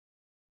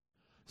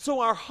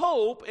So our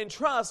hope and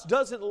trust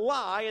doesn't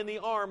lie in the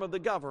arm of the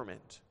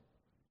government.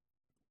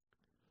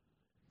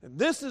 And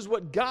this is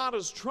what God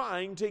is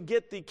trying to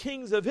get the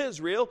kings of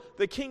Israel,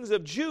 the kings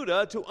of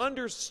Judah, to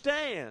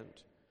understand.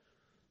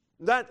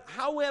 That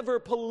however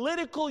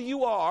political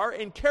you are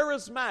and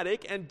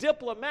charismatic and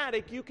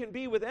diplomatic you can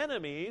be with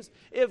enemies,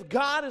 if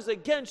God is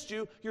against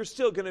you, you're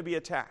still going to be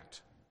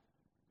attacked.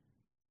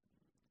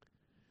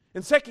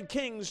 In 2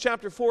 Kings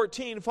chapter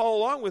 14, follow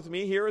along with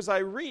me here as I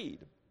read.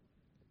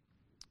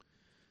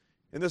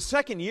 In the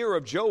second year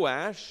of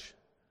Joash,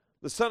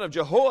 the son of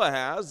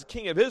Jehoahaz,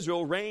 king of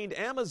Israel, reigned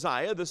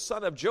Amaziah, the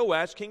son of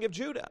Joash, king of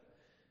Judah.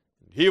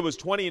 He was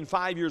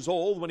 25 years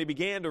old when he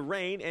began to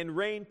reign, and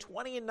reigned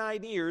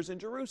 29 years in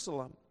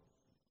Jerusalem.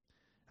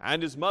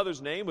 And his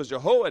mother's name was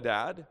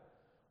Jehoadin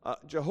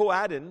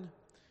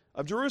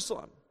of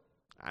Jerusalem.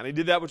 And he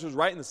did that which was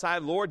right in the sight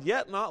of the Lord,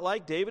 yet not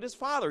like David his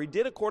father. He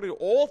did according to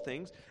all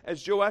things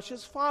as Joash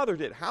his father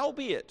did.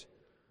 Howbeit,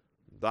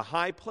 the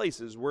high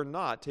places were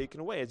not taken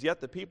away. As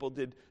yet the people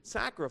did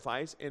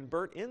sacrifice and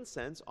burnt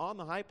incense on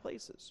the high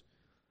places.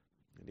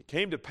 And it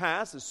came to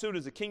pass, as soon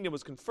as the kingdom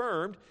was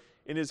confirmed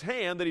in his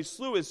hand, that he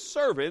slew his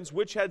servants,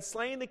 which had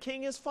slain the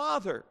king his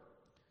father.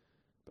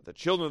 But the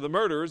children of the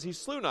murderers he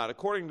slew not,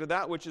 according to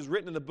that which is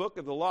written in the book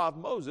of the law of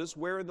Moses,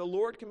 wherein the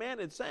Lord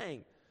commanded,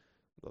 saying,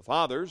 the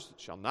fathers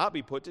shall not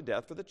be put to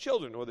death for the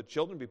children, nor the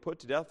children be put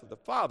to death for the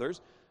fathers,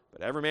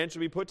 but every man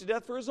shall be put to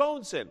death for his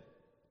own sin.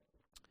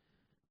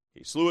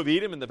 He slew of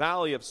Edom in the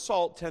valley of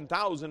Salt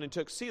 10,000, and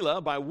took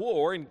Selah by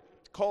war, and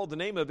called the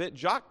name of it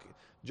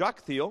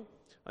Joktheel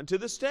unto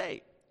this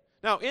day.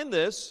 Now in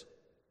this,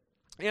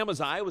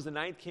 Amaziah was the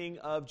 9th king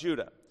of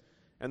Judah,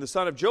 and the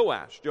son of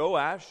Joash.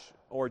 Joash,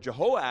 or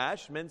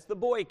Jehoash, means the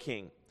boy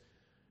king,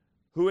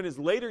 who in his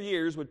later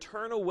years would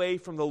turn away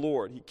from the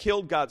Lord. He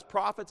killed God's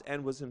prophets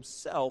and was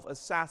himself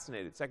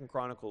assassinated. 2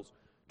 Chronicles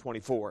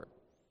 24.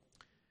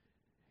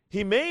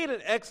 He made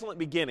an excellent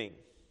beginning,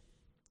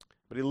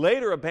 but he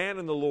later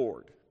abandoned the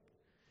Lord.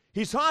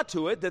 He saw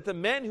to it that the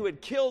men who had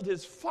killed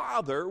his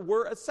father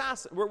were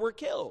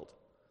killed.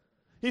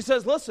 He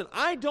says, listen,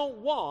 I don't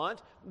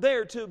want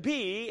there to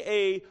be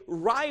a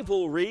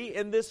rivalry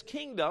in this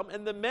kingdom,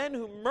 and the men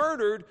who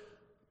murdered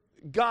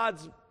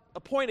God's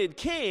appointed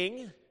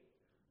king,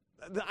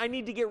 I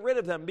need to get rid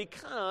of them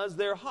because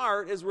their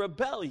heart is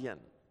rebellion.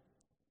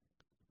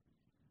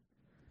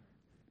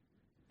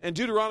 And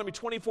Deuteronomy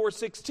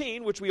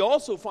 24:16, which we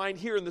also find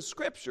here in the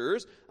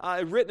Scriptures,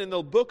 written in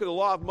the book of the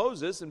law of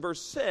Moses, in verse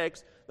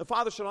 6, the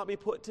father shall not be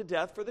put to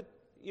death for the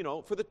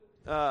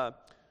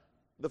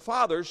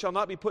fathers shall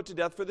not be put to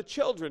death for the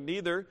children,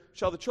 neither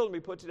shall the children be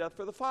put to death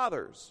for the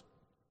fathers.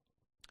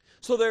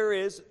 So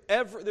there's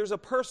a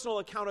personal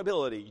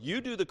accountability. You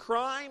do the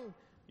crime,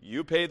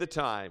 you pay the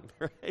time,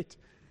 right?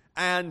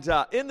 And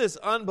in this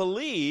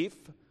unbelief,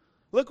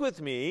 look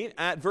with me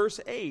at verse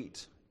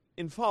 8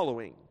 in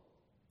following.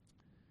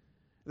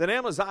 Then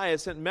Amaziah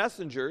sent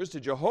messengers to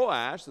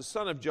Jehoash, the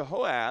son of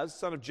Jehoaz,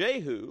 son of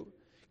Jehu,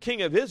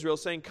 king of Israel,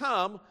 saying,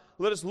 come,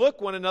 let us look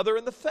one another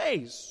in the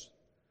face.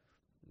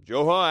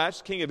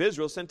 Jehoash, king of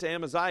Israel, sent to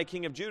Amaziah,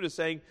 king of Judah,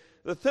 saying,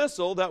 the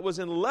thistle that was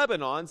in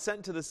Lebanon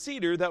sent to the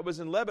cedar that was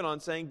in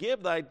Lebanon, saying,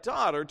 give thy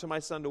daughter to my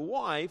son to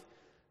wife.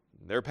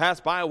 And there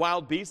passed by a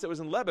wild beast that was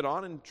in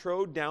Lebanon, and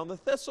trode down the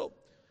thistle.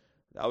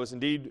 Thou hast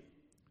indeed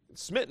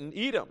smitten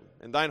Edom,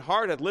 and thine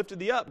heart hath lifted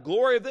thee up.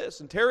 Glory of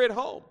this, and tarry at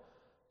home.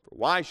 For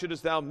why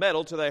shouldest thou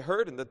meddle to thy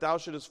hurt, and that thou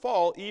shouldest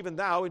fall, even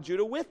thou and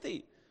Judah with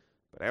thee?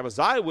 But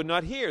Amaziah would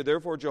not hear.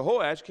 Therefore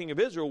Jehoash, king of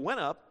Israel, went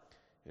up,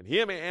 and he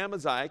and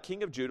Amaziah,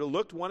 king of Judah,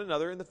 looked one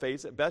another in the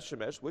face at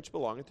Bethshemesh, which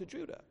belongeth to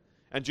Judah.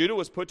 And Judah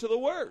was put to the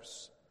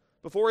worse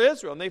before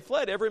Israel, and they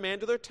fled every man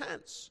to their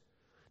tents.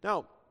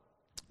 Now,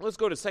 let's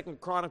go to 2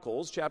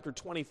 Chronicles chapter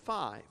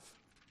 25.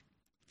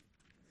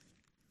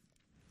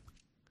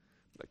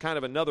 Kind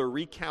of another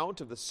recount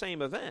of the same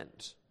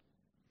event.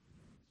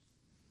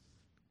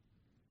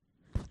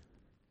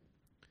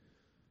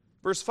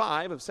 Verse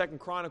 5 of 2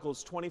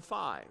 Chronicles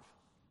 25.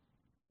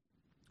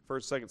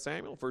 1st, 2nd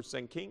Samuel, 1st,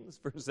 2nd Kings,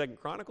 1st, 2nd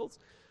Chronicles,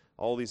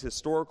 all these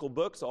historical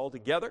books all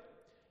together.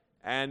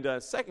 And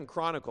 2nd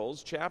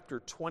Chronicles chapter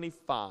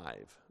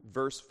 25,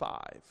 verse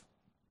 5.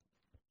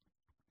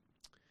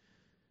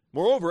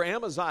 Moreover,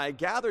 Amaziah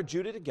gathered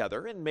Judah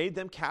together and made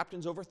them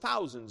captains over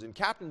thousands and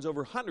captains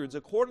over hundreds,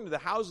 according to the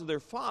house of their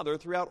father,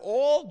 throughout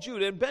all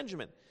Judah and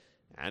Benjamin.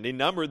 And he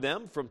numbered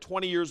them from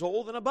 20 years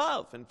old and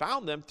above, and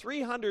found them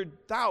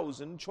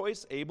 300,000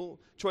 choice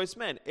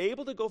men,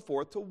 able to go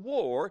forth to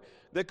war,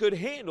 that could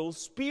handle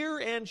spear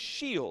and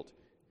shield.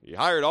 He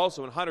hired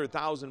also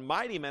 100,000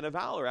 mighty men of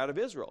valor out of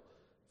Israel,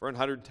 for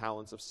 100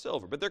 talents of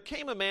silver. But there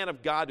came a man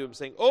of God to him,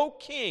 saying, O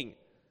king,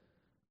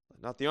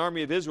 let not the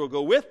army of Israel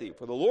go with thee,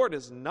 for the Lord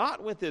is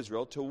not with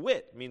Israel. To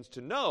wit means to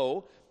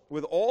know,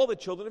 with all the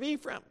children of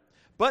Ephraim.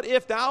 But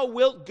if thou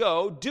wilt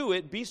go, do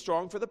it, be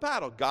strong for the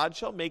battle. God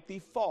shall make thee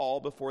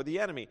fall before the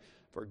enemy.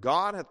 For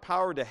God hath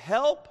power to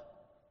help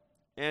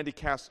and to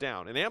cast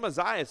down. And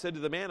Amaziah said to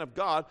the man of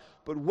God,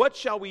 but what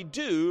shall we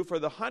do for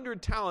the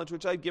 100 talents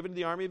which I have given to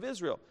the army of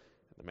Israel?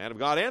 And The man of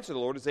God answered, the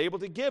Lord is able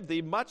to give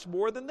thee much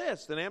more than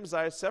this. Then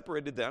Amaziah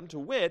separated them, to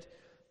wit,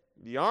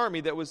 the army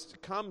that was to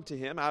come to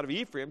him out of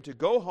Ephraim, to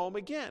go home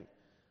again.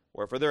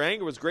 Wherefore their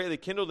anger was greatly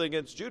kindled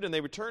against Judah, and they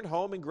returned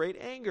home in great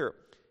anger.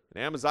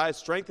 And Amaziah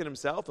strengthened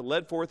himself, and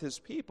led forth his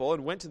people,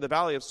 and went to the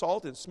valley of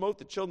Salt, and smote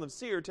the children of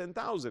Seir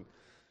 10,000.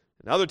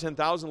 Another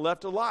 10,000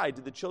 left alive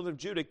did the children of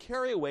Judah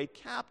carry away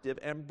captive,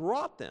 and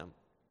brought them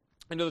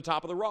into the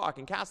top of the rock,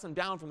 and cast them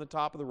down from the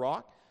top of the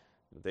rock.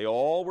 They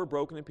all were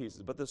broken in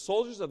pieces. But the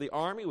soldiers of the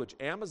army which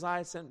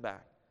Amaziah sent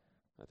back,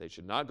 that they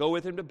should not go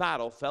with him to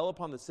battle, fell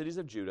upon the cities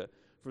of Judah,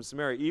 from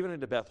Samaria even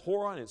unto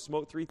Beth-horon, and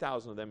smote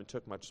 3,000 of them, and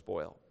took much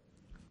spoil.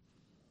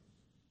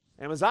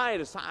 Amaziah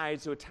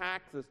decides to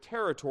attack the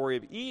territory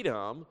of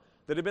Edom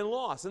that had been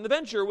lost. And the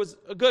venture was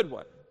a good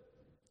one.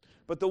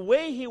 But the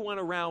way he went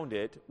around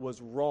it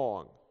was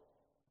wrong.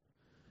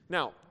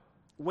 Now,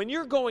 when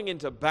you're going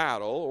into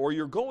battle, or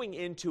you're going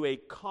into a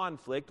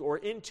conflict, or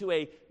into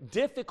a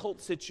difficult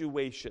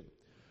situation,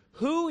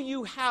 who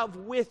you have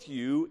with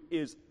you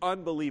is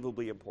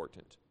unbelievably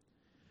important.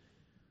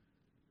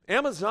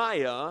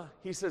 Amaziah,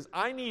 he says,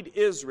 I need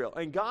Israel.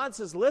 And God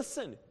says,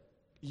 listen,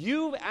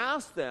 you've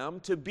asked them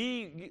to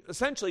be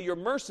essentially your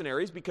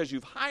mercenaries because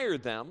you've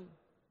hired them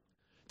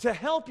to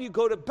help you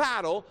go to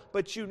battle,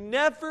 but you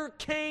never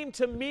came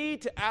to me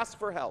to ask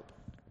for help.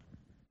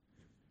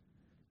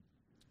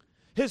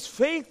 His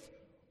faith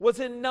was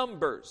in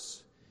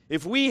numbers.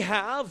 If we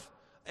have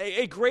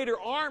a greater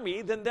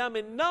army than them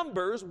in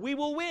numbers, we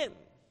will win.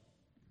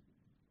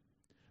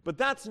 But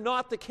that's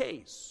not the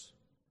case.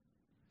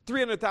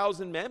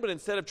 300,000 men, but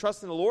instead of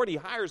trusting the Lord, he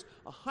hires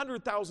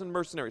 100,000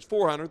 mercenaries,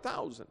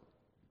 400,000.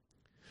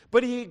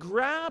 But he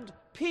grabbed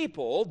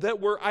people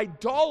that were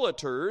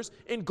idolaters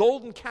in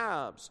golden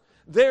calves.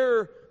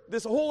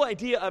 This whole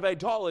idea of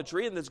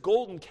idolatry and this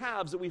golden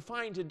calves that we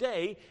find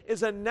today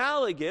is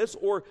analogous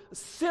or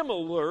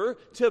similar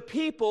to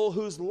people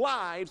whose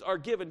lives are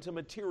given to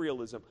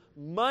materialism.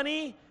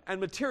 Money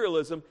and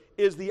materialism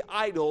is the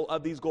idol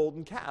of these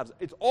golden calves.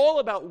 It's all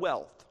about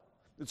wealth.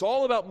 It's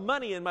all about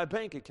money in my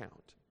bank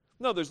account.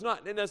 No, there's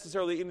not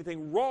necessarily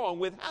anything wrong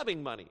with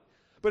having money.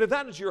 But if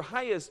that is your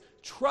highest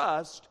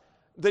trust,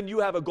 then you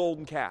have a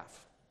golden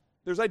calf.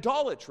 There's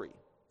idolatry.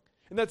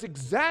 And that's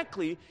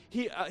exactly,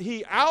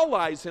 he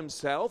allies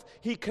himself,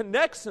 he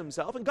connects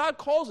himself, and God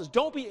calls us,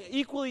 don't be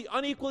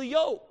unequally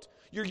yoked.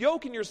 You're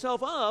yoking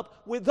yourself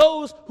up with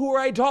those who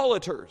are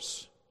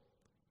idolaters.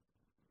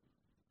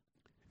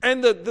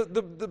 And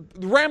the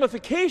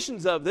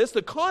ramifications of this,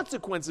 the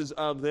consequences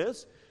of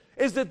this,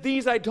 is that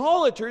these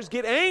idolaters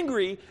get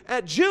angry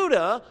at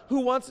Judah,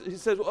 he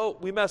says, oh,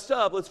 we messed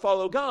up, let's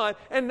follow God,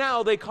 and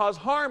now they cause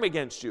harm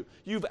against you.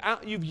 You've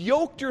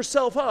yoked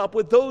yourself up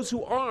with those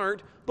who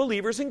aren't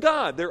believers in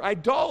God. They're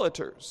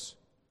idolaters.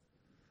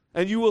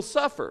 And you will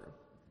suffer.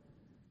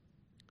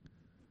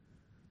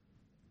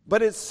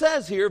 But it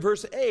says here,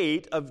 verse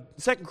 8 of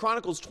 2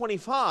 Chronicles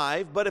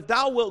 25, but if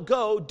thou wilt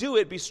go, do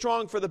it, be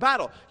strong for the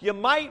battle. You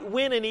might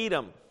win in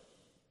Edom,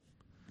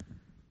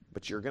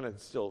 but you're going to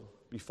still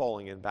be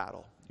falling in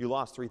battle. You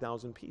lost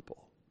 3,000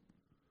 people.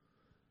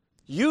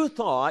 You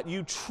thought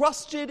you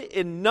trusted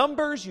in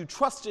numbers, you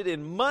trusted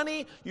in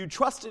money, you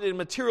trusted in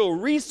material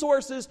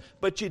resources,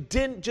 but you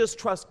didn't just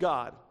trust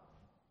God.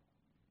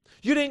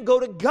 You didn't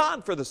go to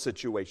God for the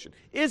situation.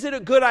 Is it a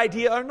good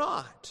idea or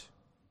not?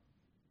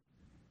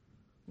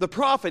 The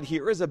prophet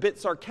here is a bit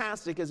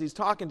sarcastic as he's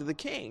talking to the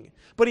king,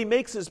 but he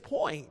makes his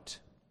point.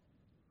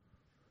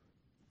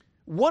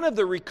 One of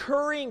the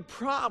recurring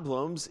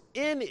problems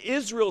in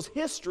Israel's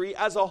history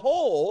as a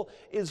whole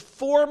is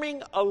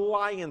forming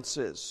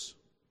alliances.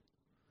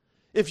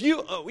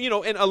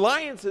 And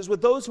alliances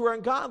with those who are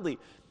ungodly.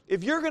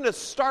 If you're going to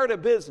start a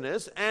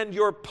business and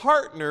your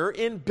partner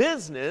in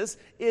business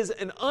is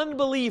an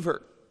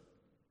unbeliever,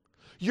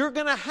 you're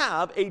going to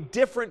have a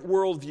different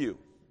worldview.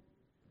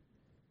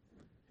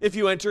 If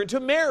you enter into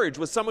marriage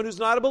with someone who's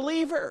not a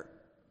believer,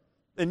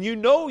 and you're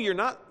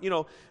not,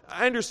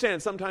 I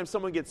understand sometimes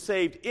someone gets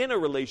saved in a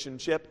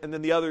relationship and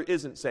then the other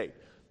isn't saved.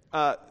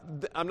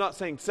 I'm not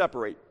saying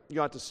separate.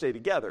 You have to stay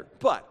together.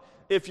 But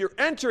if you're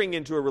entering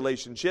into a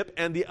relationship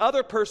and the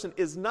other person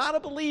is not a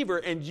believer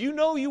and you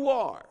know you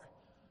are,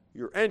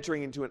 you're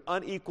entering into an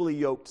unequally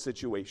yoked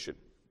situation.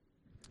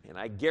 And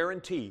I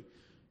guarantee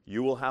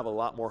you will have a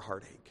lot more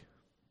heartache.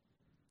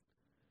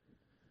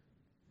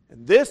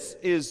 And this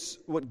is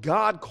what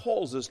God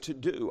calls us to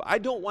do. I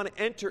don't want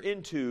to enter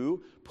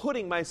into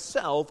putting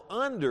myself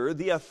under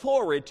the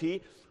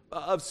authority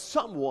of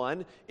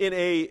someone in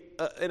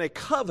a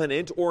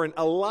covenant or an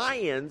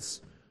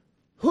alliance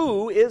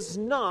who is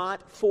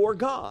not for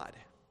God,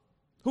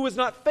 who is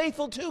not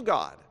faithful to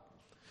God.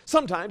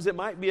 Sometimes it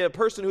might be a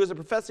person who is a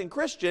professing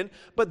Christian,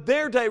 but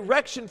their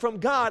direction from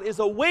God is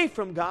away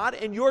from God,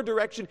 and your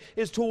direction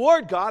is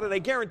toward God, and I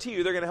guarantee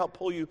you they're going to help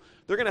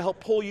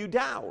pull you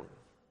down.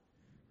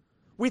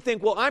 We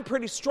think, well, I'm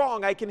pretty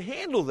strong, I can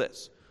handle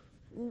this.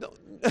 No,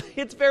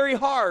 it's very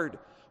hard.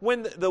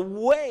 When the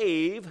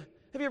wave,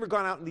 have you ever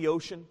gone out in the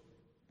ocean?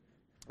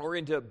 Or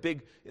into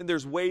and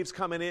there's waves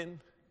coming in?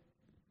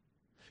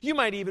 You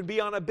might even be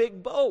on a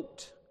big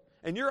boat,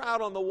 and you're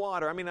out on the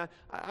water. I mean,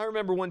 I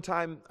remember one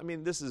time,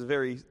 this is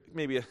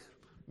maybe a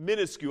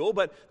minuscule,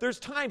 but there's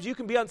times you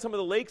can be on some of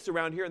the lakes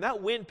around here, and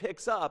that wind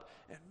picks up,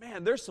 and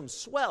man, there's some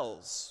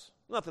swells.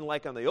 Nothing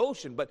like on the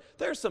ocean, but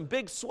there's some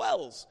big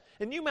swells.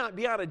 And you might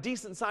be on a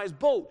decent-sized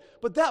boat,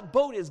 but that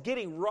boat is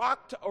getting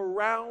rocked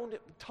around,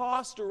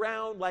 tossed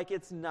around like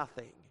it's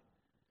nothing.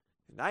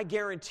 And I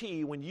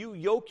guarantee when you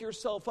yoke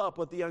yourself up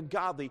with the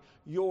ungodly,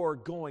 you're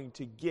going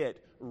to get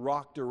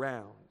rocked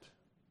around.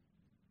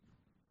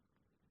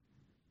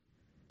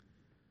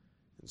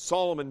 And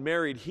Solomon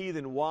married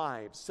heathen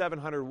wives,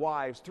 700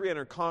 wives,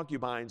 300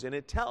 concubines, and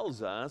it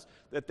tells us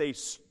that they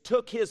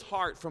took his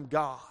heart from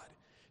God.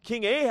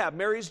 King Ahab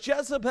marries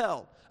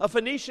Jezebel, a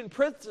Phoenician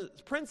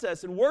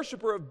princess and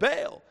worshiper of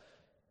Baal.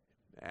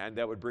 And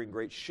that would bring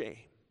great shame.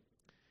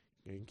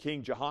 And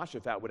King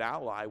Jehoshaphat would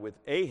ally with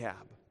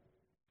Ahab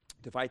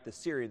to fight the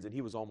Syrians, and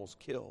he was almost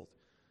killed.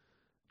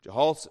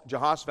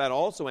 Jehoshaphat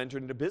also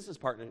entered into business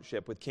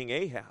partnership with King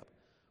Ahab.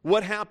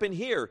 What happened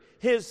here?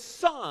 His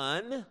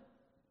son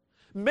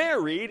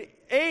married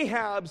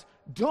Ahab's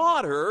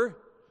daughter,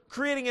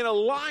 creating an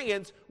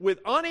alliance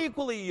with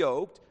unequally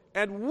yoked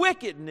and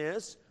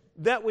wickedness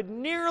that would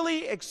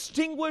nearly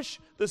extinguish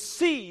the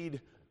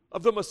seed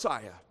of the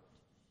Messiah.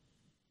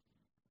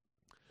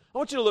 I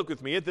want you to look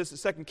with me at this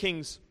 2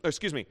 Corinthians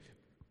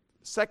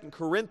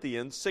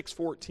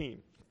 6:14.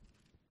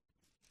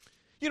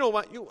 You know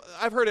what?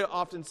 I've heard it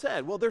often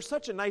said, well, they're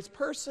such a nice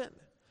person.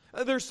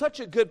 They're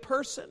such a good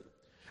person.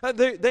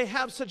 They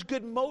have such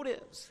good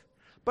motives.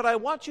 But I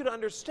want you to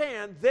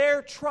understand,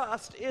 their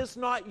trust is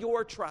not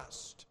your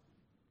trust.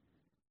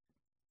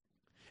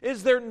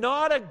 Is there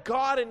not a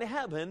God in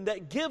heaven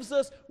that gives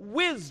us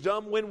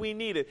wisdom when we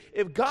need it?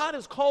 If God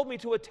has called me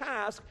to a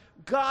task,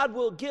 God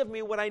will give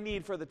me what I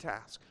need for the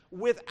task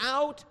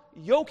without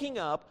yoking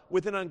up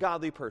with an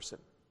ungodly person.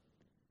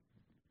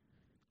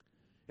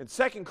 In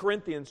 2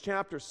 Corinthians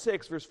chapter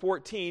 6, verse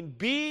 14,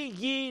 be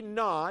ye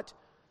not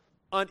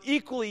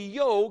unequally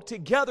yoked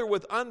together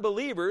with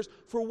unbelievers,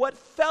 for what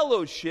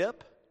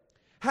fellowship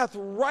hath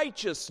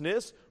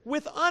righteousness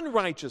with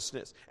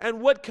unrighteousness?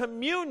 And what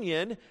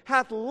communion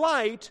hath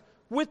light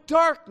with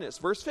darkness?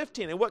 Verse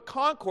 15, and what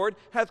concord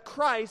hath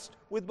Christ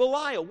with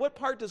Belial? What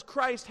part does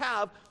Christ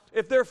have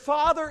if their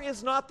father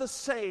is not the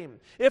same?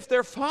 If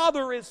their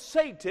father is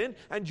Satan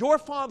and your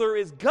father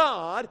is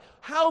God,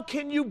 how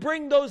can you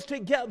bring those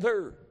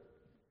together?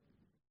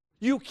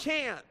 You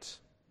can't.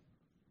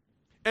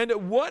 And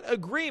what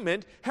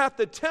agreement hath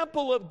the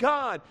temple of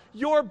God?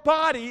 Your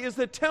body is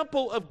the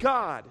temple of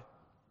God.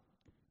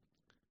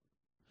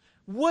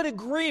 What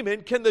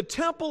agreement can the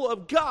temple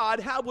of God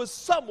have with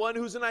someone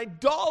who's an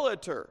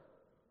idolater?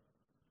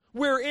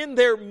 Where in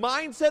their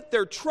mindset,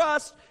 their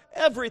trust,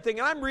 everything.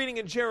 And I'm reading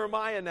in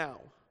Jeremiah now.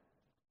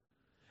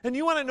 And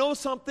you want to know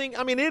something?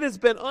 It has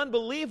been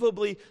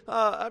unbelievably,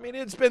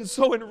 it's been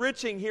so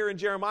enriching here in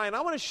Jeremiah. And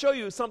I want to show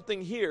you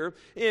something here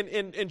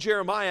in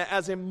Jeremiah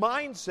as a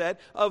mindset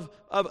of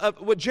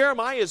what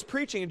Jeremiah is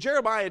preaching. In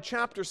Jeremiah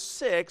chapter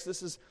 6,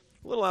 this is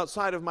a little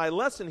outside of my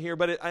lesson here,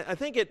 but I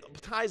think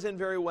it ties in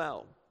very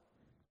well.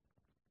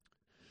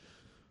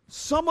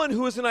 Someone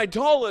who is an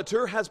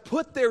idolater has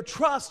put their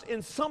trust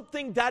in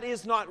something that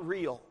is not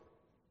real.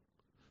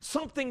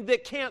 Something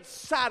that can't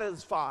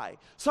satisfy.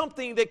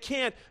 Something that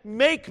can't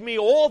make me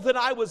all that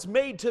I was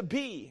made to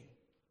be.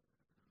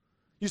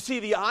 You see,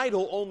 the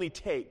idol only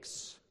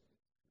takes.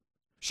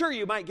 Sure,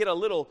 you might get a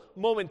little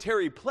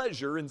momentary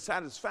pleasure and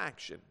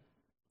satisfaction.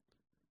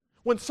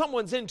 When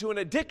someone's into an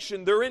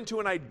addiction, they're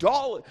into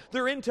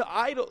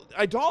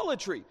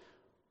idolatry.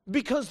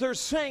 Because they're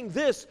saying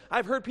this,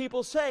 I've heard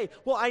people say,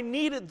 well, I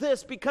needed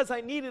this because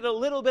I needed a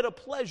little bit of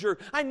pleasure.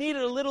 I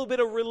needed a little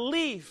bit of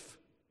relief.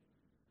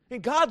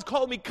 And God's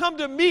called me, come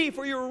to me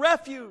for your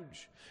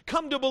refuge.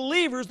 Come to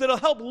believers that'll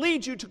help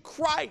lead you to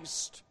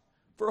Christ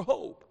for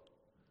hope.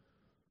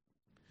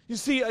 You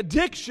see,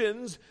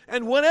 addictions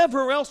and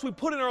whatever else we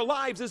put in our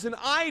lives is an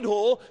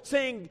idol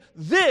saying,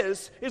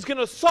 this is going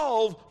to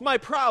solve my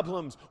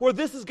problems, or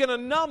this is going to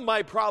numb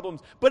my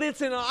problems. But it's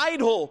an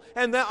idol,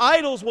 and the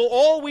idols will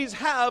always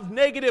have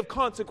negative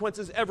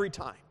consequences every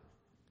time.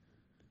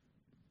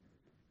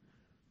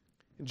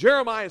 In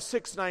Jeremiah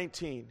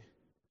 6:19,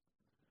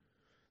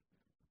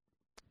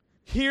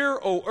 hear,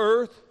 O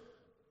earth,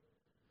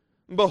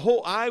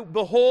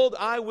 behold,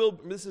 I will,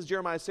 this is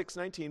Jeremiah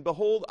 6:19,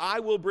 behold,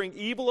 I will bring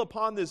evil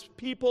upon this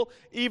people,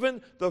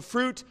 even the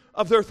fruit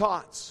of their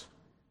thoughts.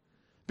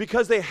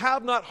 Because they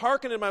have not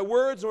hearkened to my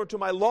words nor to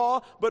my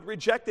law, but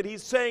rejected.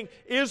 He's saying,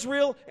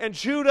 Israel and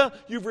Judah,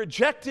 you've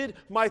rejected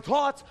my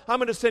thoughts. I'm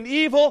going to send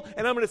evil,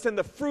 and I'm going to send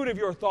the fruit of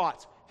your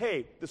thoughts.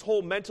 Hey, this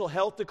whole mental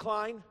health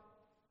decline,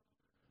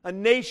 a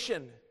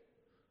nation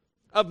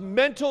of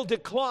mental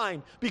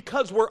decline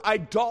because we're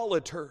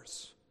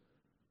idolaters.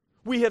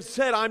 We have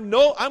said, I'm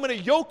going to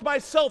yoke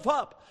myself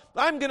up.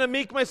 I'm going to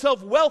make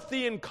myself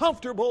wealthy and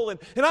comfortable, and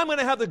I'm going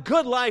to have the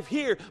good life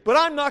here, but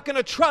I'm not going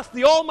to trust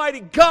the Almighty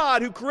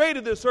God who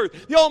created this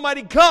earth, the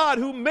Almighty God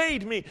who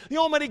made me, the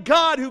Almighty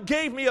God who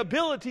gave me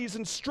abilities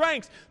and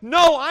strengths.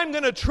 No, I'm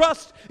going to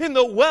trust in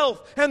the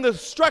wealth and the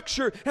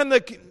structure and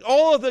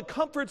all of the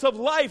comforts of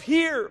life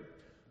here.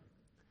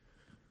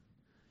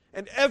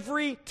 And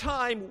every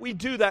time we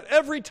do that,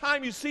 every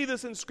time you see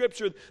this in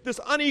Scripture, this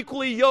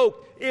unequally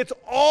yoked, it's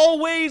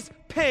always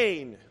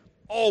pain.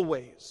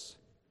 Always.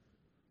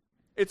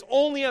 It's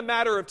only a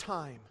matter of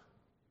time.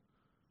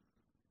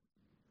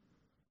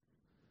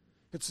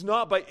 It's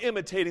not by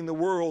imitating the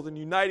world and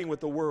uniting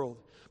with the world,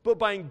 but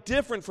by being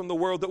different from the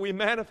world that we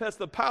manifest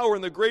the power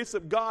and the grace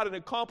of God and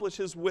accomplish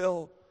His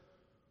will.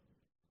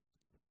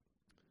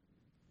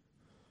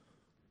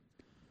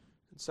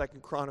 In 2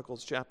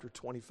 Chronicles chapter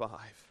 25.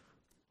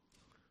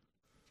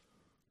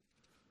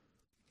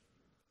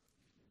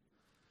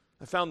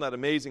 I found that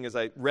amazing as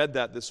I read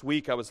that this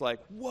week. I was like,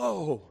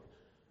 whoa.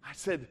 I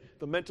said,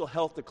 the mental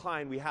health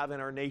decline we have in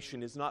our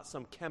nation is not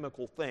some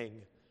chemical thing.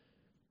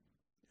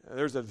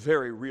 There's a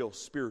very real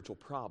spiritual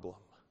problem.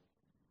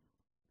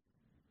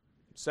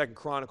 2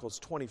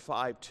 Chronicles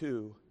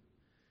 25:2.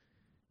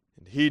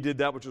 And he did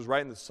that which was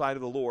right in the sight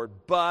of the Lord,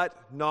 but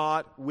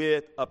not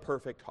with a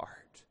perfect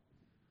heart.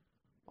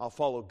 I'll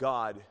follow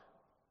God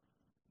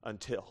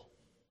until.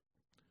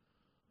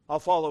 I'll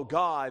follow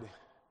God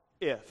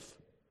if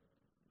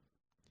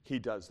He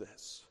does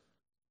this.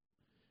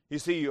 You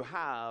see, you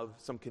have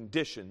some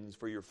conditions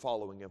for your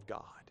following of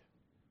God.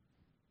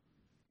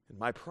 And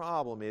my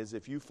problem is,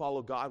 if you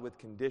follow God with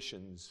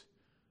conditions,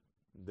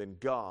 then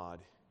God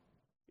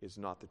is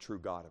not the true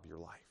God of your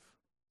life.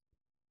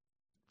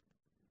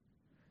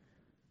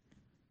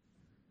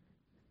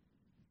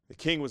 The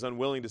king was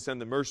unwilling to send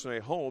the mercenary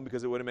home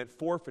because it would have meant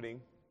forfeiting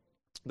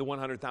the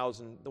 100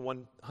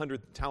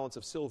 talents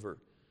of silver.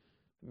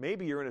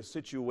 Maybe you're in a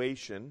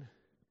situation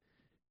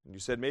and you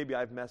said, maybe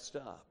I've messed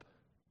up.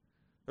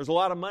 There's a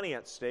lot of money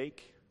at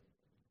stake,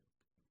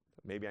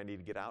 but maybe I need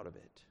to get out of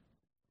it.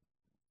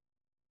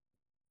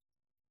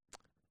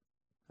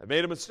 I've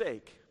made a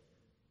mistake.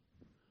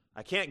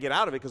 I can't get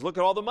out of it because look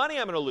at all the money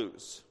I'm going to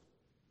lose.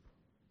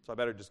 So I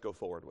better just go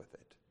forward with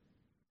it.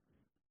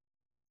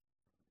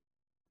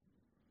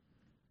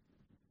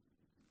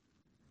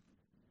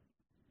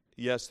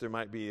 Yes, there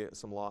might be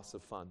some loss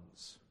of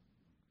funds.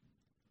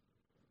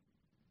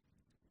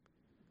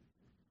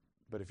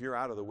 But if you're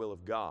out of the will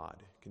of God,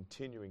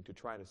 continuing to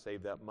try to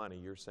save that money,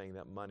 you're saying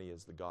that money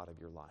is the God of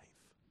your life.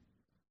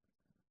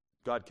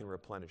 God can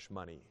replenish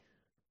money.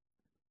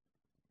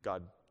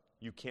 God,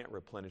 you can't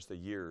replenish the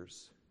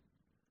years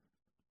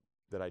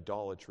that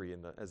idolatry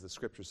and as the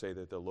scriptures say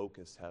that the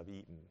locusts have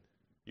eaten.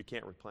 You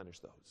can't replenish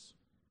those.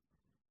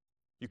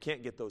 You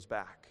can't get those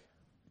back.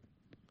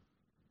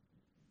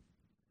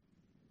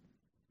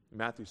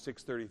 Matthew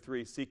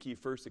 6:33, seek ye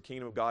first the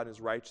kingdom of God and His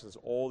righteousness,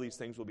 all these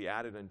things will be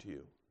added unto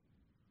you.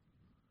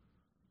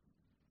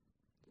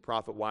 The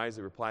prophet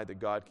wisely replied that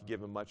God could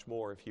give him much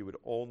more if he would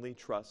only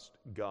trust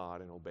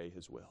God and obey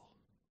His will.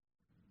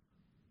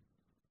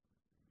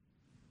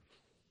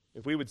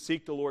 If we would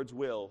seek the Lord's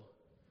will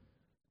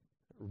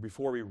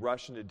before we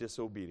rush into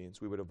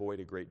disobedience, we would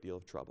avoid a great deal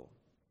of trouble.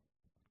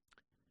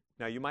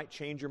 Now, you might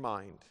change your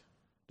mind,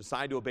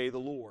 decide to obey the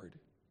Lord.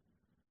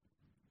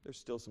 There's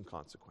still some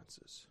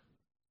consequences.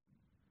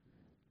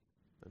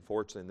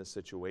 Unfortunately, in this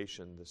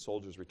situation, the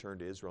soldiers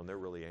returned to Israel and they're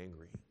really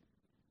angry.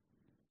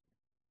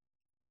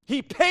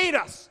 He paid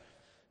us,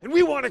 and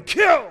we want to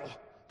kill.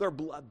 They're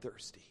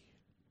bloodthirsty.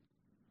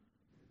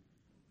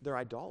 They're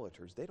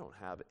idolaters. They don't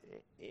have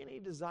any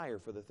desire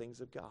for the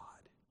things of God.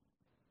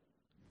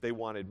 They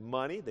wanted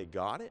money, they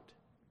got it.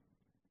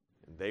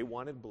 And they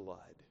wanted blood,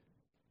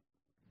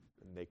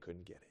 and they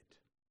couldn't get it.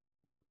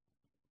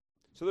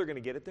 So they're going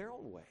to get it their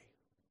own way.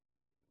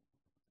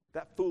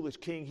 That foolish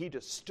king, he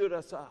just stood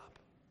us up.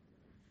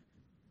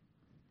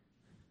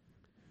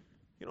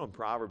 You know, in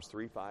Proverbs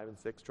 3, 5, and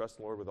 6, trust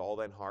the Lord with all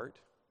thine heart,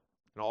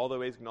 and all thy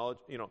ways acknowledge,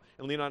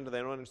 and lean on to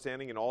thine own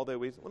understanding in all thy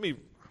ways.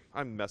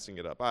 I'm messing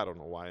it up. I don't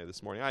know why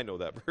this morning. I know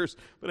that verse.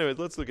 But anyways,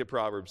 let's look at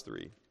Proverbs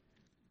 3.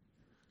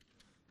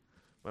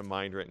 My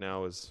mind right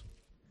now is...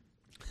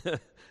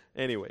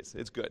 anyways,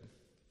 it's good.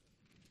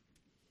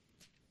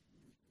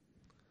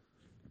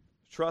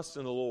 Trust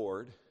in the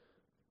Lord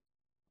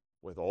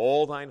with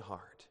all thine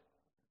heart,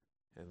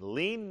 and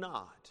lean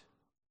not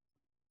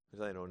to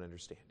thine own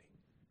understanding.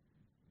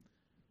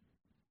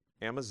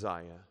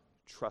 Amaziah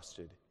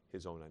trusted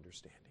his own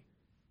understanding.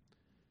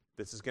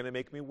 This is going to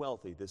make me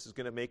wealthy. This is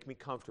going to make me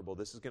comfortable.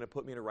 This is going to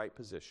put me in a right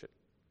position.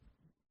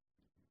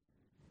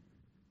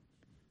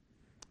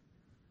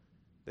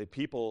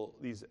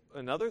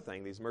 Another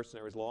thing these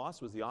mercenaries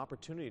lost was the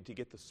opportunity to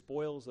get the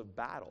spoils of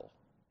battle.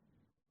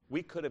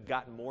 We could have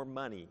gotten more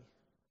money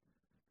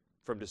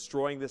from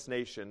destroying this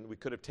nation. We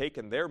could have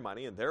taken their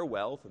money and their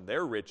wealth and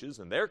their riches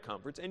and their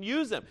comforts and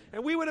used them,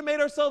 and we would have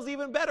made ourselves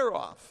even better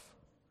off.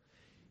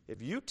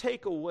 If you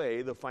take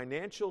away the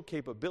financial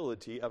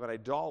capability of an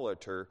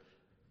idolater,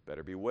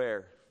 better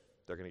beware.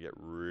 They're going to get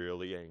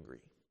really angry.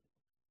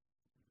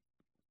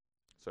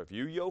 So if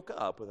you yoke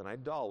up with an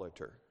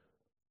idolater,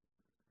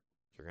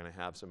 you're going to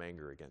have some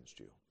anger against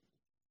you.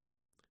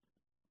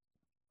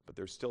 But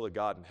there's still a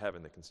God in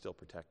heaven that can still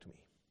protect me.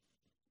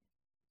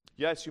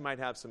 Yes, you might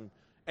have some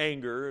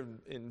anger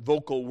and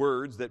vocal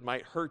words that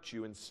might hurt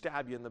you and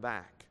stab you in the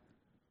back.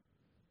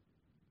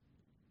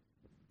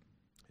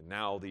 And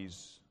now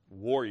these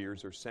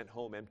warriors are sent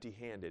home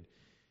empty-handed.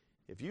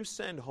 If you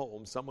send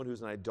home someone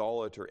who's an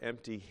idolater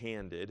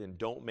empty-handed and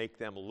don't make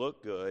them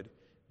look good,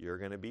 you're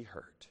going to be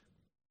hurt.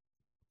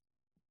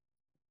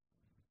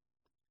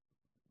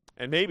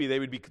 And maybe they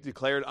would be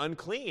declared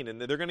unclean,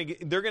 and they're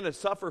going to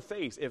suffer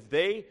face. If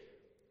they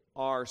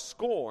are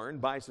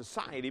scorned by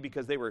society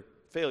because they were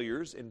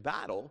failures in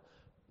battle,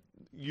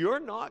 you're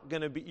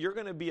going to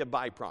be a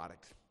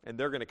byproduct, and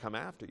they're going to come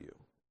after you.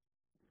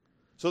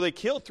 So they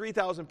kill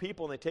 3,000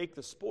 people, and they take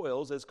the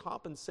spoils as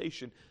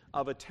compensation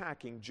of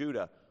attacking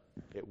Judah.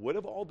 It would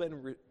have all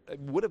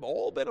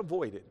been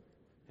avoided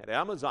had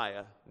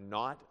Amaziah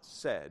not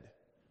said,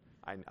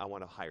 I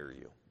want to hire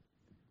you.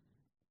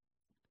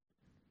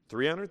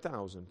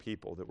 300,000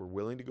 people that were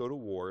willing to go to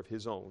war of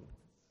his own.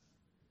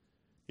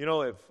 You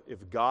know,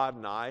 if God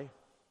and I,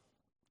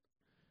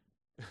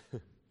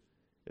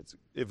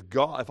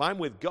 if I'm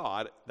with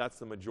God, that's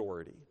the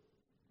majority.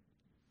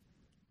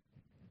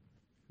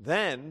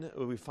 Then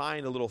we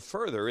find a little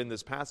further in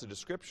this passage of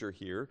Scripture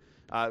here,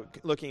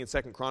 looking at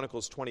 2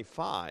 Chronicles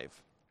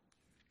 25.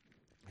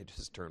 I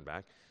just turned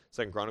back.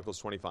 2 Chronicles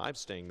 25,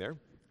 staying there.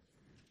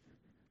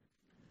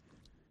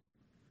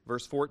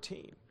 Verse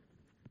 14.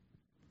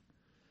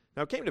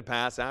 Now it came to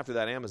pass after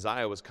that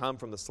Amaziah was come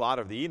from the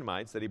slaughter of the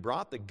Edomites that he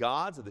brought the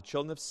gods of the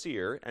children of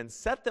Seir and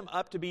set them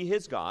up to be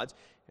his gods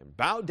and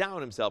bowed down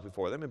himself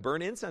before them and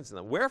burned incense to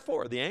them.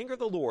 Wherefore the anger of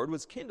the Lord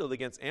was kindled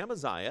against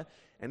Amaziah,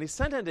 and he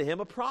sent unto him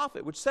a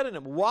prophet, which said unto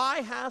him,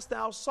 Why hast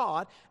thou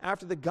sought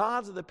after the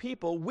gods of the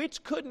people,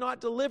 which could not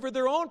deliver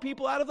their own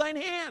people out of thine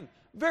hand?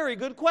 Very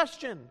good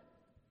question.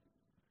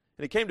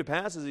 And it came to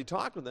pass, as he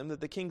talked with them,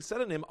 that the king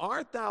said unto him,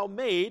 Art thou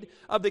made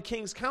of the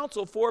king's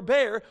counsel?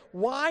 Forbear.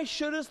 Why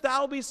shouldest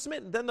thou be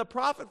smitten? Then the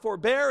prophet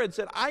forbare and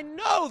said, I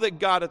know that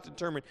God hath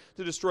determined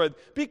to destroy thee,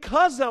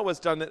 because thou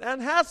hast done it,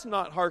 and hast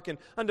not hearkened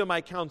unto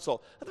my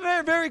counsel. A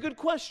very, very good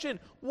question.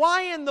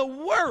 Why in the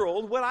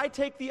world would I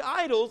take the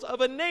idols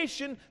of a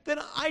nation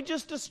that I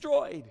just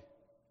destroyed?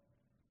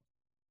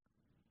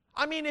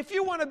 I mean, if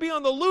you want to be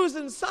on the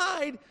losing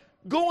side,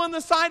 go on the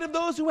side of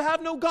those who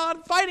have no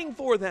God fighting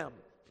for them.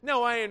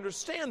 Now, I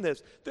understand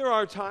this. There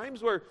are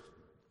times where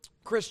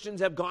Christians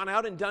have gone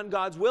out and done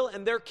God's will,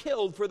 and they're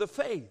killed for the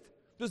faith.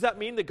 Does that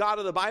mean the God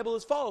of the Bible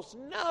is false?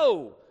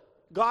 No.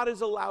 God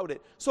has allowed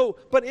it. So,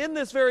 but in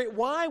this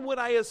why would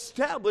I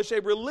establish a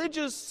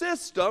religious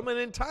system, an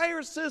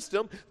entire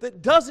system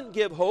that doesn't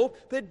give hope,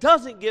 that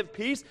doesn't give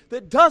peace,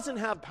 that doesn't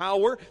have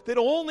power, that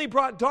only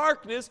brought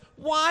darkness?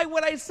 Why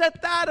would I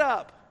set that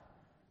up?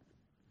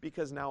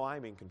 Because now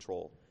I'm in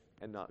control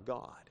and not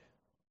God.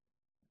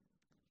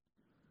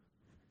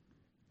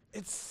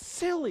 It's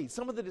silly,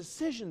 some of the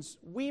decisions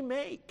we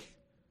make.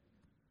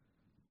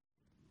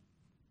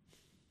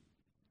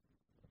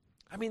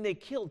 I mean, they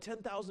killed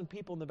 10,000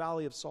 people in the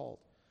Valley of Salt,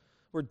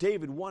 where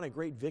David won a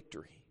great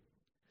victory.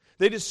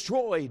 They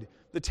destroyed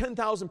the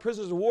 10,000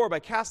 prisoners of war by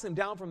casting them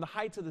down from the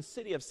heights of the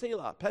city of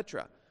Selah,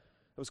 Petra. It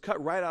was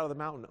cut right out of the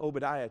mountain,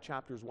 Obadiah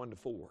chapters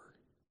 1-4.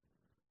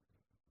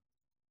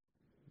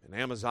 And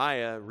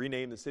Amaziah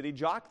renamed the city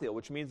Joktheel,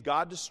 which means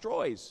God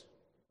destroys.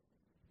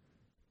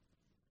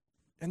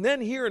 And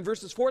then here in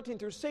verses 14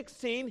 through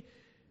 16,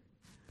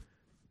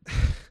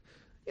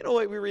 you know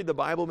what, we read the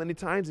Bible many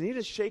times and you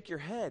just shake your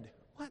head.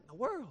 What in the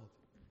world?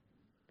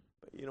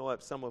 But you know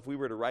what, if we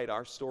were to write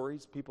our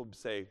stories, people would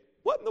say,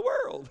 what in the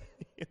world?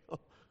 You know,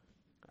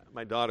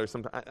 my daughter,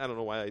 sometimes, I don't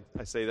know why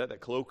I say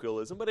that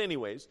colloquialism, but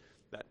anyways,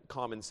 that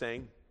common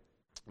saying,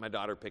 my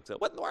daughter picks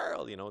up, what in the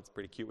world? You know, it's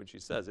pretty cute when she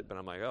says it, but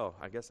I'm like, oh,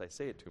 I guess I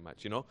say it too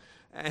much, you know?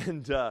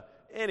 And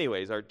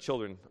anyways, our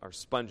children are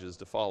sponges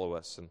to follow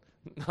us, and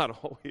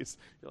not always.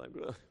 You're like,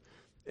 ugh.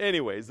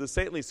 Anyways, the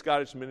saintly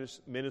Scottish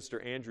minister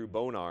Andrew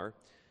Bonar,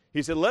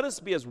 he said, let us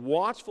be as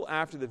watchful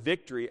after the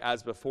victory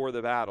as before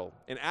the battle.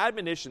 An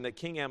admonition that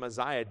King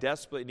Amaziah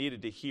desperately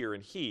needed to hear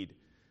and heed.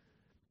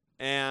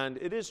 And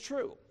it is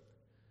true.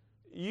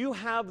 You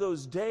have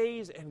those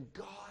days and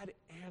God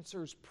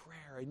answers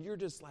prayer, and you're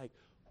just like,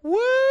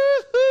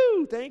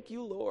 woo-hoo! Thank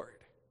you,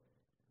 Lord.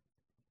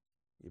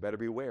 You better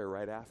beware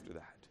right after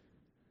that.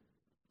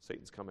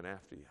 Satan's coming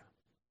after you.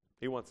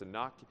 He wants to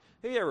knock you.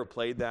 Have you ever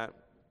played that?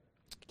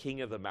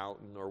 King of the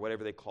Mountain or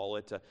whatever they call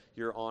it.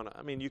 You're on,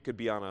 you could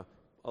be on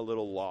a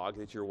little log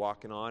that you're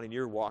walking on, and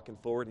you're walking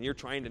forward, and you're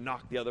trying to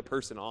knock the other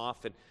person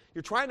off, and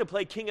you're trying to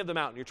play King of the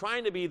Mountain. You're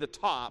trying to be the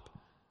top.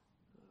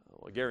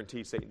 Well, I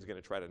guarantee Satan's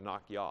going to try to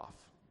knock you off.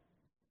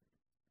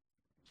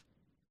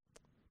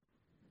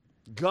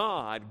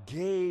 God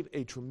gave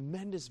a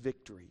tremendous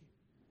victory.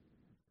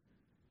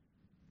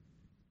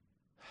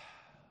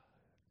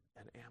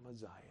 And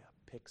Amaziah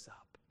picks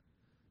up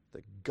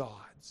the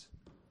gods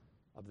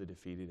of the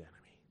defeated enemy.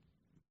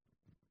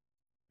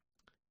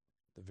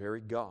 The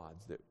very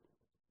gods that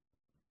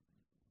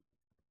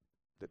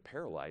that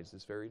paralyzed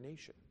this very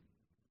nation.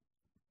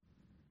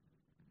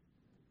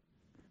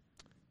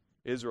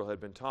 Israel had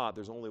been taught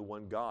there's only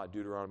one God,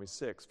 Deuteronomy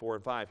 6, 4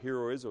 and 5.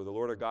 Hear, O Israel, the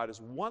Lord our God is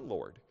one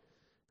Lord.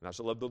 And thou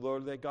shalt love the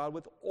Lord thy God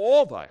with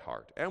all thy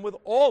heart, and with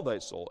all thy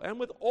soul, and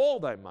with all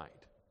thy might.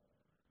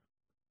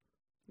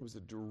 It was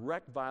a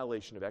direct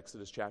violation of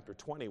Exodus chapter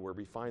 20, where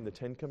we find the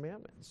Ten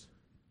Commandments.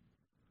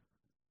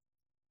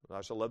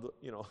 Thou shalt love,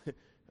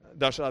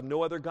 thou shalt have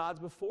no other gods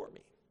before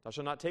me. Thou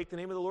shalt not take the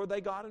name of the Lord thy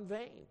God in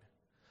vain.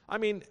 I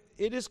mean,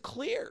 it is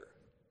clear.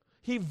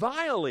 He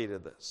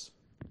violated this.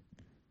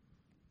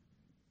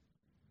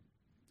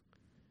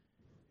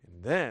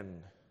 And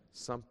then,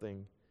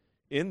 something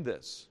in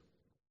this.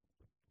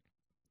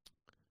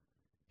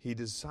 He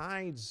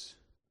decides,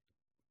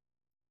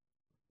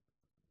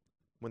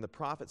 when the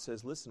prophet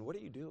says, listen, what are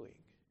you doing?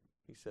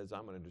 He says,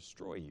 I'm going to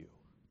destroy you.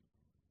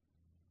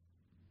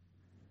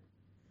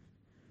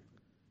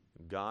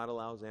 God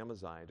allows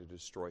Amaziah to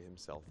destroy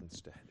himself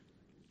instead.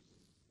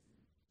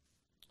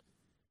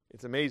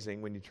 It's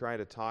amazing when you try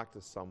to talk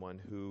to someone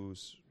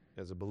who's,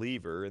 as a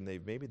believer, and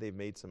maybe they've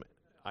made some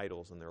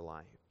idols in their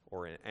life,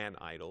 or an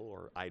idol,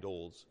 or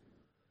idols.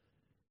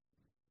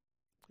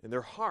 And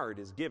their heart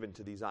is given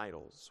to these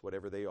idols,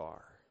 whatever they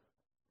are.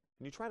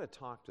 And you try to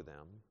talk to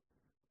them,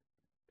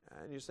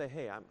 and you say,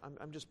 hey,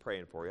 I'm just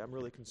praying for you. I'm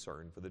really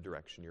concerned for the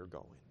direction you're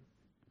going.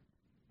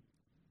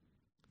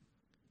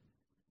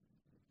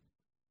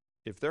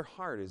 If their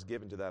heart is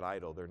given to that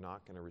idol, they're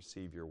not going to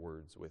receive your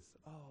words with,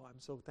 oh, I'm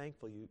so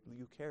thankful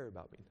you care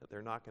about me.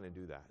 They're not going to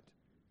do that.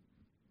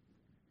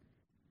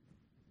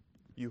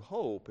 You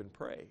hope and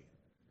pray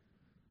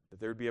that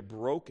there would be a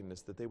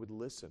brokenness, that they would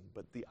listen.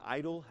 But the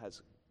idol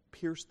has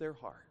pierced their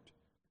heart.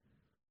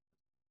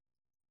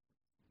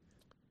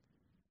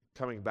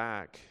 Coming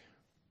back,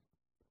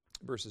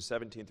 verses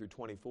 17 through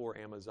 24,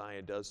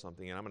 Amaziah does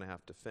something, and I'm going to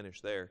have to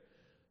finish there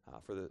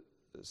for the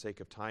sake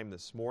of time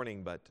this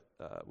morning, but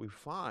we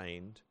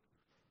find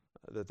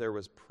that there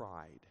was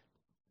pride.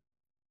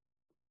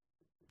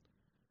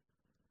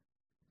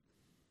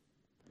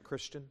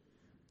 Christian,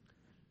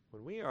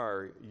 when we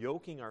are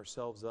yoking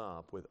ourselves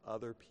up with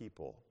other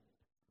people,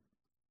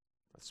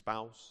 a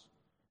spouse,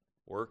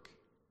 work.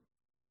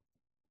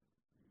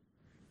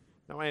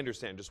 Now I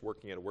understand just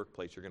working at a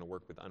workplace, you're going to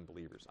work with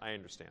unbelievers. I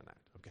understand that,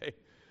 okay?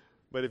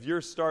 But if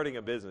you're starting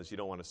a business, you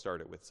don't want to start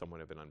it with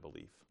someone of an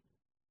unbelief.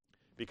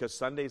 Because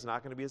Sunday's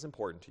not going to be as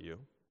important to you.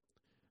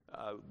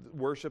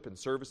 Worship and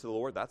service to the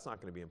Lord, that's not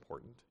going to be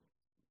important.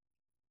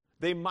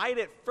 They might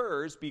at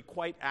first be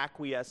quite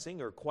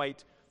acquiescing or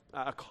quite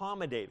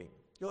accommodating.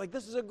 You're like,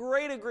 this is a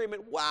great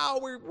agreement. Wow,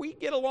 we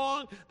get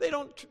along. They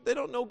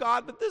don't know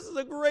God, but this is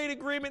a great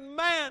agreement,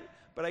 man.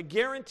 But I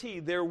guarantee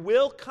there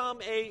will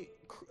come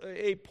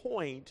a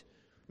point,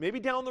 maybe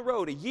down the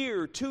road, a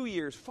year, 2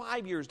 years,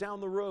 5 years down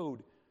the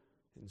road,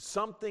 and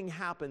something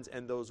happens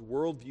and those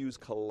worldviews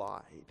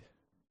collide.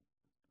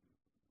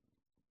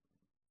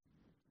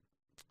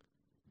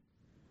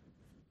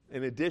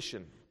 In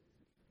addition,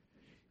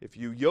 if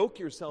you yoke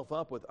yourself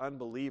up with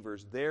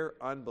unbelievers, their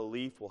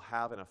unbelief will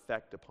have an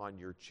effect upon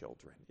your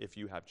children, if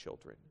you have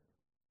children.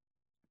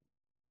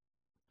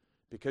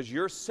 Because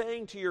you're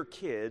saying to your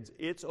kids,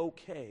 it's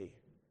okay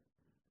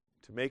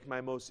to make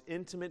my most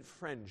intimate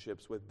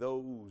friendships with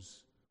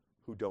those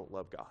who don't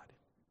love God.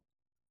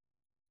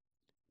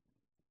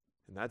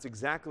 And that's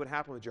exactly what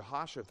happened with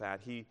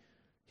Jehoshaphat.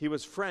 He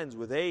was friends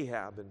with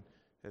Ahab,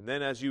 and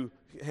then as you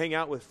hang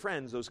out with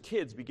friends, those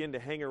kids begin to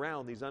hang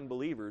around these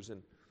unbelievers,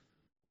 and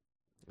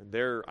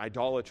their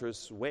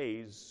idolatrous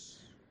ways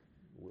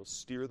will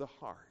steer the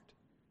heart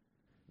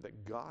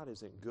that God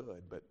isn't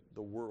good, but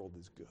the world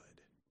is good.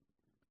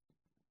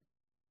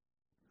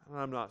 And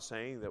I'm not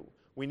saying that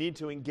we need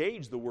to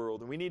engage the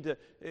world, and we need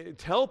to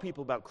tell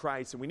people about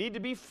Christ, and we need to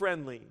be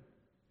friendly.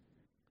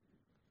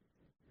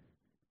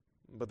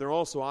 But there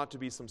also ought to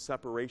be some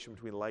separation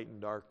between light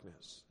and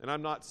darkness. And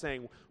I'm not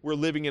saying we're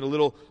living in a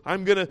little,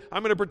 I'm gonna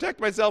protect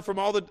myself from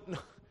all the...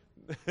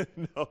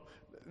 No,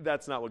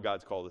 that's not what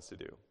God's called us to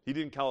do. He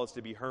didn't call us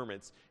to be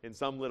hermits in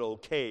some little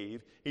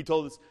cave. He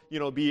told us,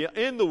 be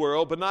in the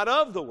world, but not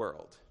of the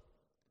world.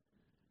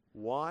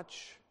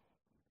 Watch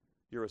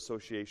your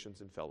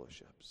associations and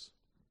fellowships.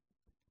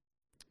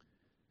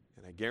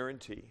 And I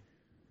guarantee,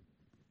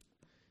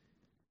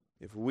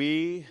 if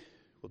we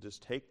will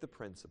just take the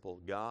principle,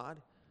 God,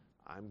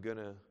 I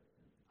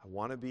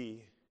want to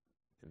be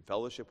in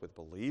fellowship with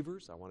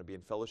believers. I want to be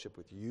in fellowship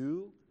with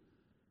you.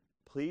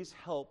 Please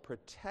help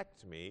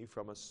protect me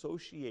from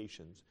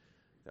associations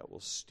that will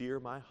steer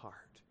my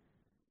heart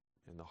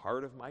and the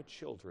heart of my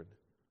children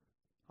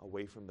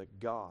away from the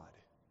God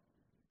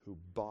who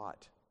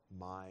bought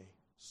my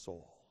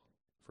soul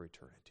for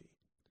eternity.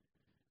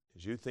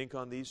 As you think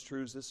on these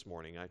truths this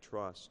morning, I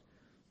trust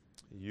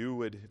you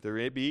would, if there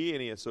may be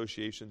any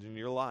associations in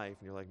your life,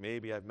 and you're like,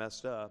 maybe I've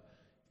messed up,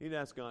 you'd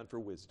ask God for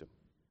wisdom.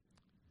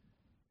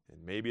 And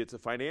maybe it's a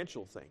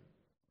financial thing.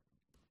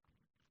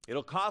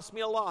 It'll cost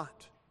me a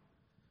lot.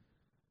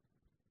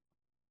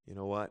 You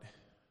know what?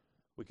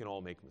 We can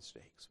all make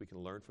mistakes. We can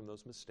learn from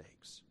those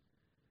mistakes.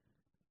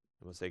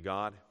 And we'll say,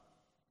 God,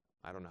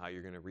 I don't know how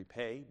you're going to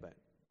repay, but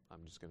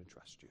I'm just going to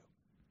trust you.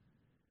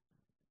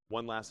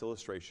 One last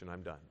illustration,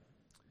 I'm done.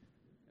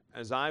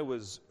 As I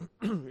was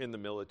in the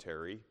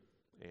military,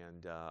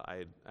 and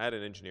I had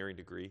an engineering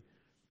degree,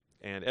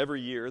 and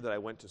every year that I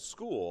went to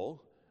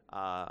school,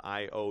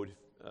 I owed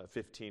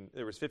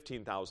there was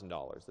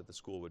 $15,000 that the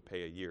school would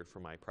pay a year for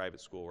my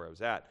private school where I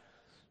was at.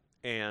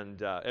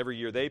 And every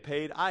year they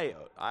paid,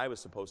 I was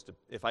supposed to,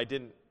 if I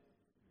didn't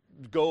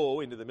go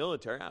into the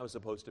military, I was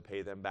supposed to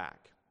pay them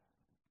back.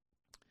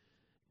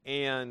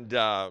 And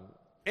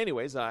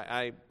anyways,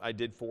 I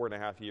did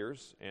 4.5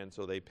 years, and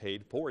so they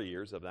paid 4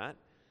 years of that.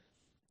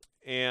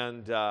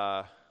 And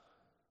God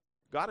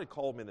had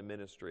called me in the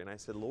ministry, and I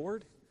said,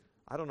 Lord,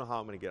 I don't know how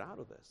I'm going to get out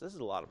of this. This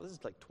is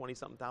like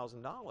 $20-something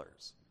thousand.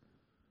 That's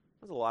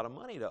a lot of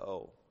money to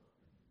owe.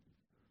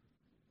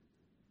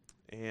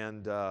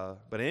 And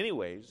but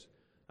anyways,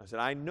 I said,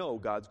 I know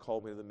God's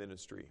called me to the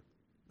ministry.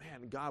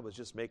 Man, God was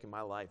just making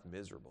my life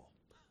miserable.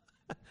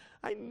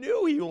 I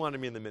knew He wanted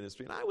me in the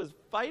ministry, and I was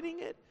fighting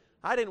it.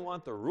 I didn't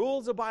want the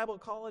rules of Bible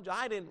college.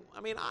 I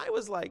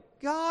was like,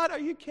 God, are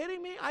you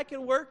kidding me? I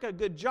can work a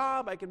good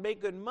job. I can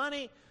make good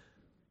money.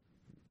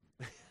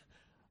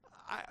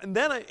 And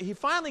then He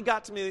finally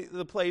got to me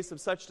the place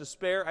of such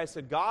despair. I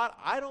said, God,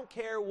 I don't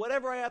care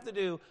whatever I have to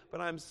do,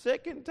 but I'm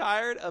sick and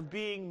tired of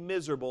being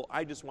miserable.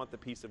 I just want the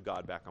peace of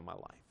God back on my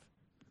life.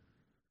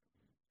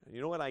 And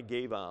you know what? I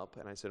gave up,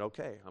 and I said,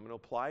 okay, I'm going to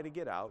apply to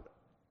get out.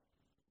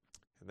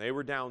 And they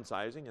were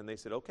downsizing, and they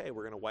said, okay,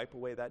 we're going to wipe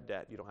away that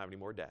debt. You don't have any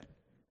more debt.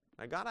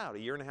 I got out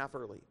 1.5 years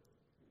early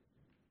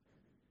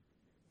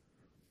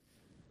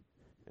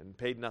and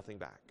paid nothing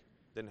back.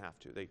 Didn't have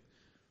to. They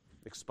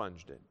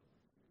expunged it.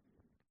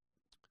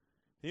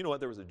 You know what?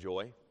 There was a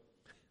joy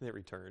that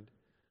returned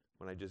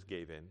when I just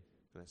gave in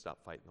and I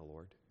stopped fighting the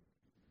Lord.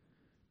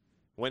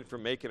 Went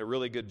from making a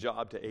really good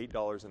job to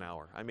 $8 an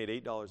hour. I made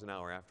 $8 an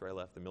hour after I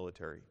left the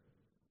military.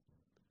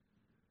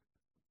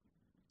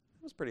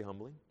 It was pretty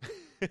humbling.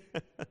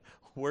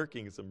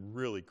 Working some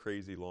really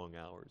crazy long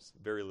hours,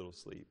 very little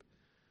sleep.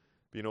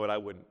 But you know what? I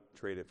wouldn't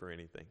trade it for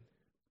anything.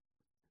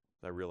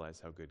 I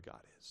realized how good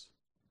God is.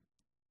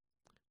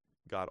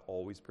 God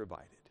always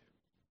provided.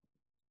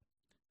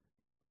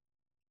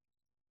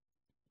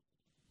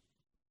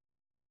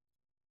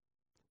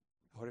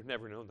 I would have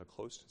never known the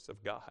closeness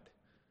of God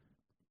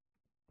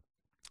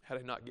had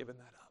I not given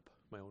that up,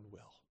 my own will.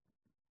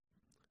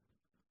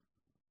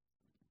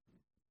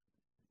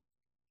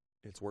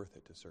 It's worth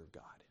it to serve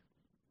God.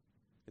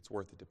 It's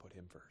worth it to put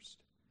Him first.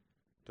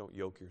 Don't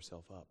yoke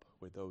yourself up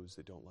with those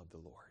that don't love the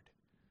Lord.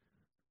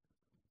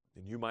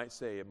 And you might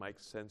say it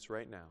makes sense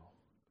right now,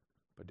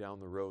 but down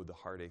the road, the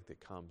heartache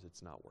that comes,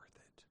 it's not worth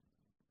it.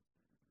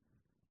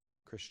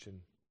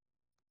 Christian,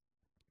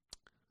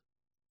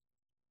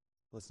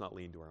 let's not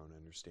lean to our own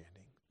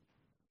understanding.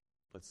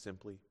 Let's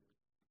simply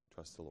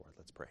trust the Lord.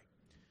 Let's pray.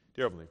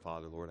 Dear Heavenly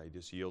Father, Lord, I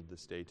just yield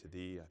this day to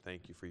Thee. I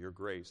thank You for Your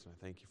grace, and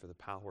I thank You for the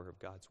power of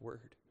God's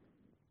Word.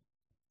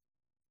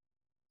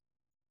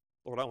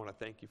 Lord, I want to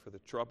thank You for the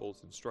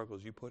troubles and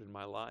struggles You put in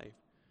my life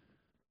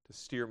to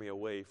steer me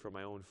away from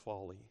my own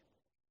folly.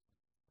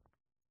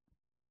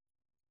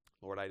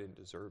 Lord, I didn't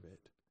deserve it.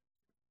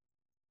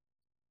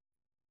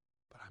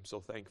 But I'm so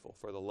thankful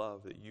for the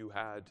love that You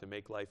had to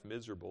make life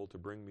miserable, to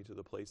bring me to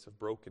the place of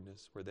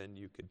brokenness where then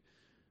You could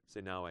say,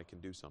 now I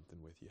can do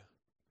something with You.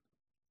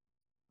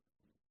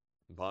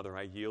 And Father,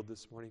 I yield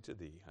this morning to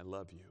Thee. I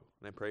love You.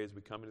 And I pray as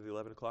we come into the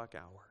 11 o'clock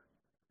hour,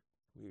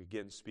 we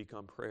again speak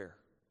on prayer.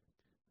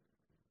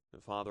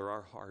 That, Father,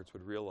 our hearts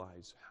would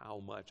realize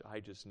how much I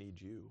just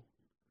need You.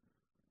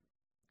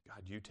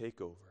 God, You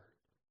take over,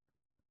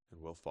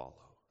 and we'll follow.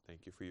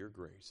 Thank You for Your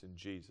grace. In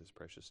Jesus'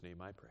 precious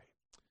name I pray.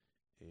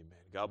 Amen.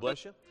 God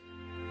bless you.